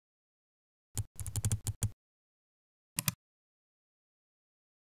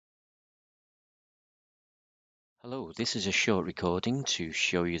Hello, this is a short recording to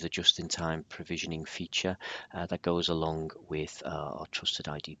show you the just-in-time provisioning feature that goes along with our Trusted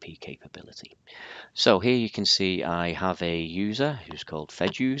IDP capability. So here you can see I have a user who's called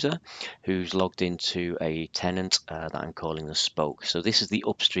FedUser who's logged into a tenant that I'm calling the spoke. So this is the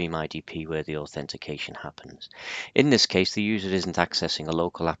upstream IDP where the authentication happens. In this case, the user isn't accessing a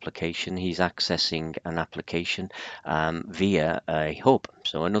local application, he's accessing an application via a hub.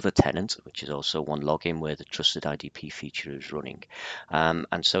 So another tenant, which is also OneLogin, where the Trusted IDP feature is running.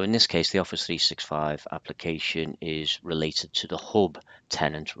 And so in this case, the Office 365 application is related to the hub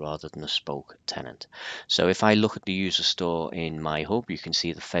tenant rather than the spoke tenant. So if I look at the user store in my hub, you can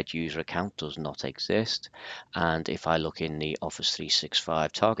see the Fed user account does not exist. And if I look in the Office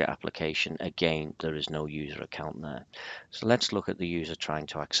 365 target application, again, there is no user account there. So let's look at the user trying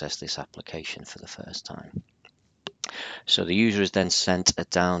to access this application for the first time. So the user is then sent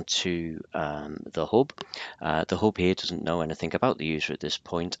down to the hub. The hub here doesn't know anything about the user at this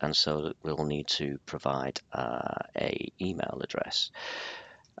point, and so we'll need to provide a email address.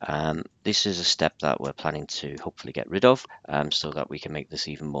 This is a step that we're planning to hopefully get rid of so that we can make this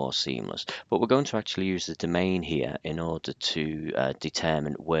even more seamless. But we're going to actually use the domain here in order to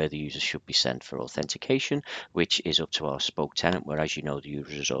determine where the user should be sent for authentication, which is up to our spoke tenant, where, as you know, the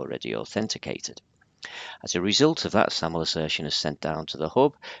user is already authenticated. As a result of that, SAML assertion is sent down to the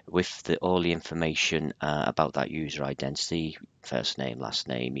hub with all the information about that user identity, first name, last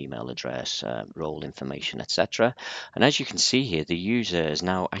name, email address, role information, etc. And as you can see here, the user has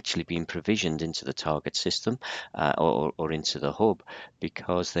now actually been provisioned into the target system or into the hub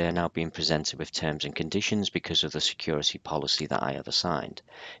because they are now being presented with terms and conditions because of the security policy that I have assigned.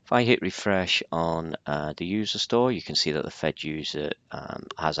 If I hit refresh on the user store, you can see that the Fed user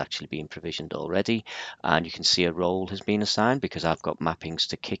has actually been provisioned already. And you can see a role has been assigned because I've got mappings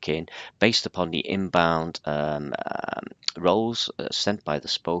to kick in based upon the inbound roles sent by the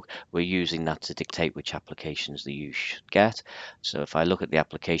spoke. We're using that to dictate which applications the user should get. So if I look at the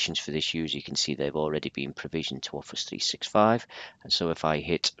applications for this user, you can see they've already been provisioned to Office 365. And so if I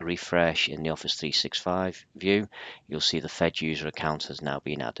hit refresh in the Office 365 view, you'll see the Fed user account has now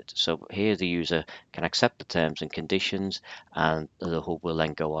been added. So here the user can accept the terms and conditions, and the hub will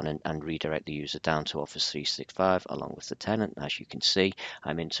then go on and redirect the user down to Office 365 along with the tenant. As you can see,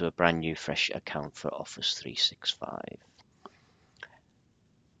 I'm into a brand new fresh account for Office 365.